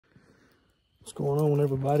What's going on,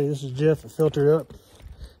 everybody? This is Jeff at Filter Up.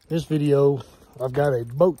 This video, I've got a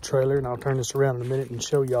boat trailer, and I'll turn this around in a minute and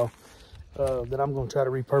show y'all that I'm going to try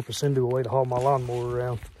to repurpose into a way to haul my lawnmower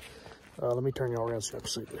around. Let me turn y'all around so y'all can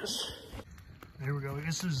see this. There we go.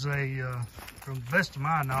 This is from the best of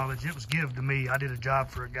my knowledge, it was given to me. I did a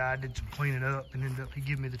job for a guy, did some cleaning up, and ended up, he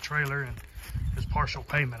gave me the trailer and his partial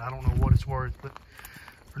payment. I don't know what it's worth, but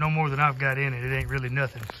for no more than I've got in it, it ain't really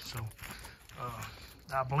nothing. So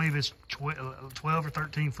I believe it's 12 or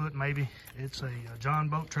 13 foot maybe. It's a John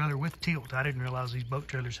boat trailer with tilt. I didn't realize these boat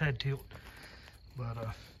trailers had tilt. But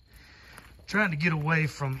trying to get away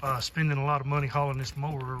from spending a lot of money hauling this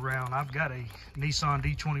mower around. I've got a Nissan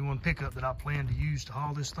D21 pickup that I plan to use to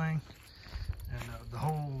haul this thing. And the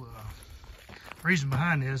whole reason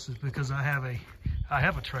behind this is because I have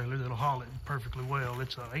a trailer that'll haul it perfectly well.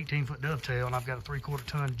 It's an 18-foot dovetail, and I've got a 3/4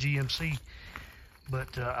 ton GMC.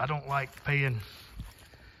 But I don't like paying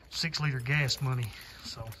 6-liter gas money,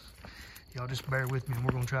 so y'all just bear with me, and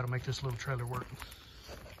we're gonna try to make this little trailer work.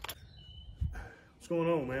 What's going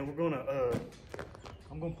on, man? We're gonna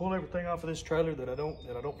I'm gonna pull everything off of this trailer that I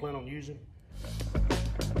don't plan on using.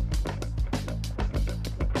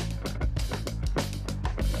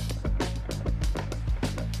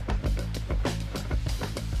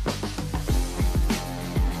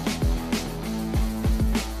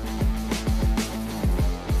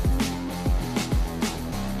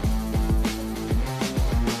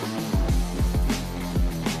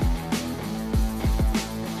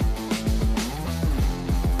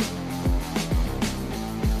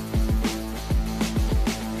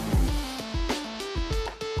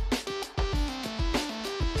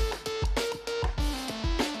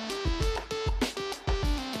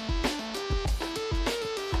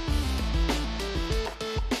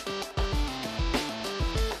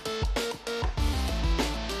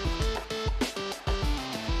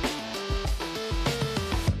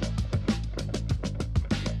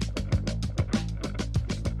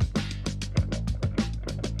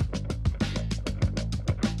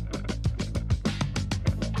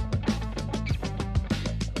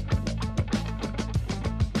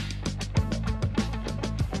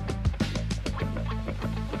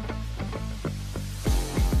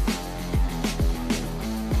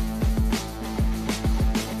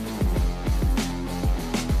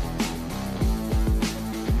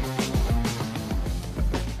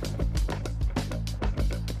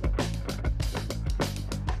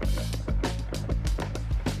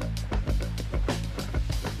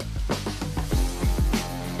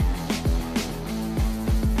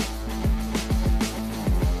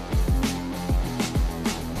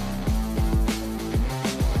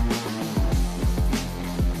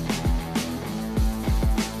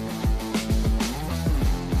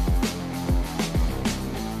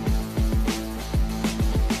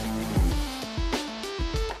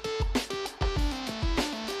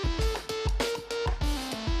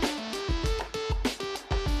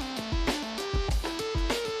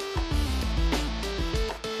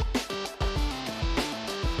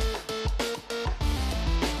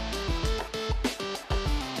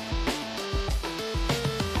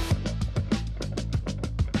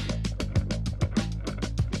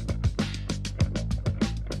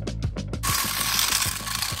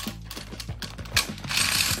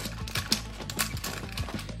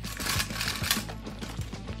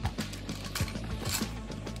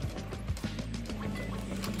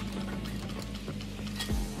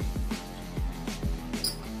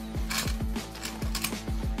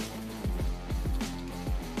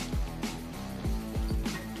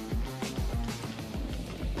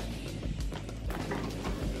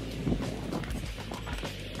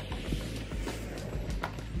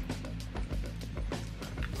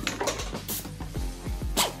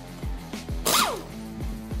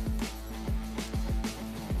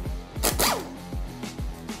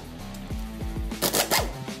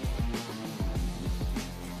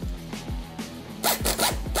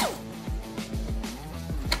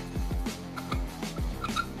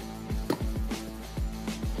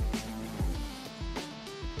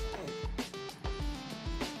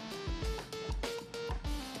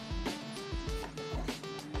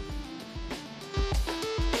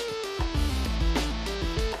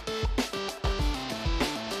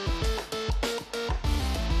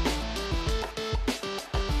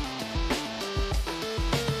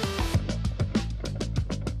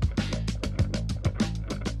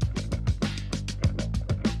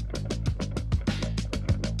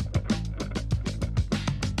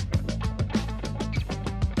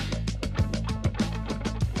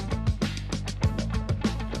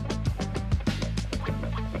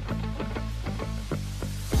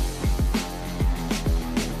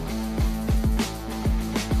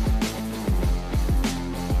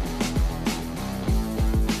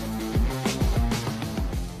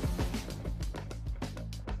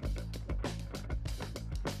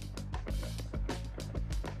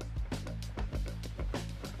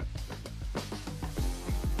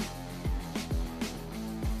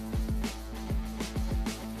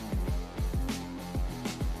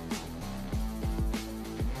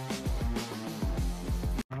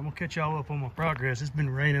 catch y'all up on my progress. It's been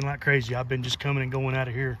raining like crazy. I've been just coming and going out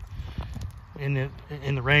of here in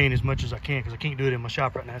the rain as much as I can, because I can't do it in my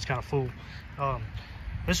shop right now. It's kind of full.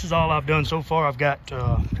 This is all I've done so far. I've got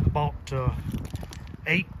bought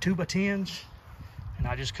 8 2x10s, and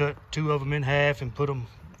I just cut 2 of them in half and put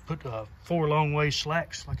 4 long waist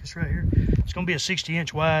slacks like this right here. It's gonna be a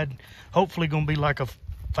 60-inch wide, hopefully gonna be like a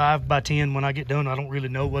 5x10 when I get done. I don't really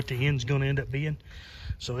know what the end's gonna end up being,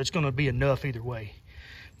 so it's gonna be enough either way.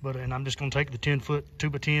 And I'm just gonna take the 10-foot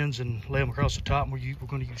 2x10s and lay them across the top, and we're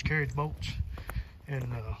gonna use carriage bolts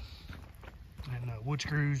and wood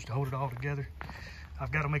screws to hold it all together.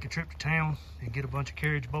 I've got to make a trip to town and get a bunch of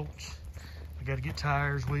carriage bolts. I got to get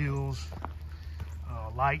tires, wheels,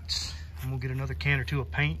 lights. I'm gonna get another can or 2 of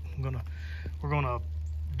paint. We're gonna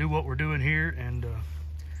do what we're doing here, and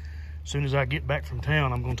as soon as I get back from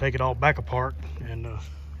town, I'm gonna take it all back apart and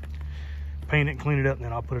paint it and clean it up, and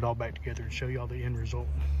then I'll put it all back together and show y'all the end result.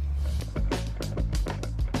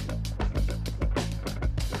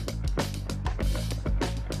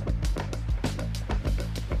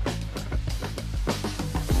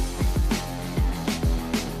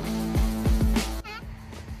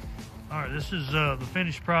 All right, this is the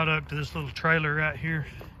finished product of this little trailer right here.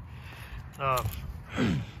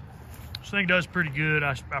 This thing does pretty good.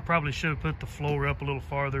 I probably should have put the floor up a little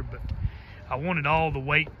farther, but I wanted all the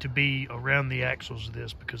weight to be around the axles of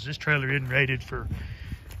this, because this trailer isn't rated for,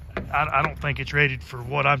 I don't think it's rated for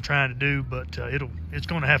what I'm trying to do, but it's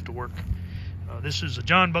going to have to work. This is a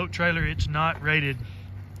John boat trailer. It's not rated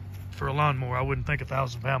for a lawnmower. I wouldn't think a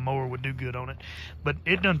 1,000-pound mower would do good on it, but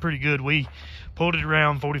it done pretty good. We pulled it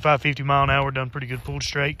around 45, 50 mile an hour, done pretty good, pulled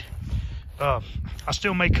straight. I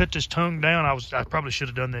still may cut this tongue down. I probably should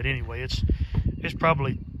have done that anyway. It's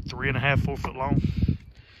probably 3.5, 4 foot long.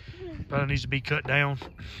 Probably needs to be cut down,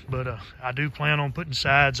 but I do plan on putting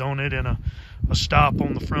sides on it and a stop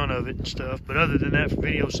on the front of it and stuff. But other than that, for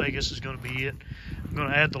video's sake, this is going to be it. I'm going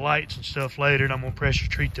to add the lights and stuff later, and I'm going to pressure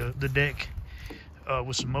treat the deck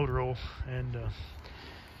with some motor oil, and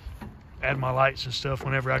add my lights and stuff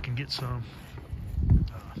whenever I can get some.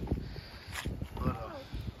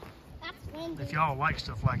 If y'all like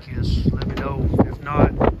stuff like this, let me know. If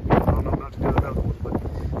not, I don't know about to do another one,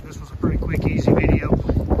 but this was a pretty quick, easy video.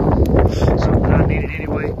 Something I needed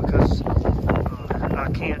anyway, because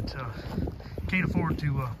I can't afford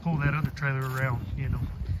to pull that other trailer around, you know.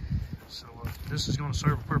 So this is going to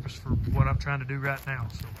serve a purpose for what I'm trying to do right now.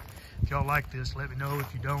 So if y'all like this, let me know.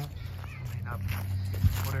 If you don't, I mean,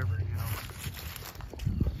 whatever, you know.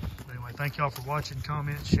 But anyway, thank y'all for watching.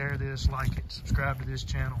 Comment, share this, like it, subscribe to this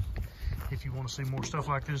channel. If you want to see more stuff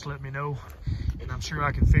like this, let me know, and I'm sure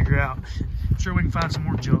I can figure out. I'm sure we can find some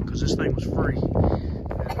more junk, because this thing was free.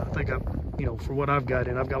 And I think you know, for what I've got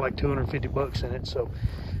in, I've got like 250 bucks in it. So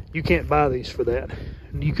you can't buy these for that.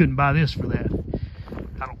 You couldn't buy this for that,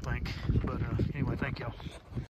 I don't think. But anyway, thank y'all.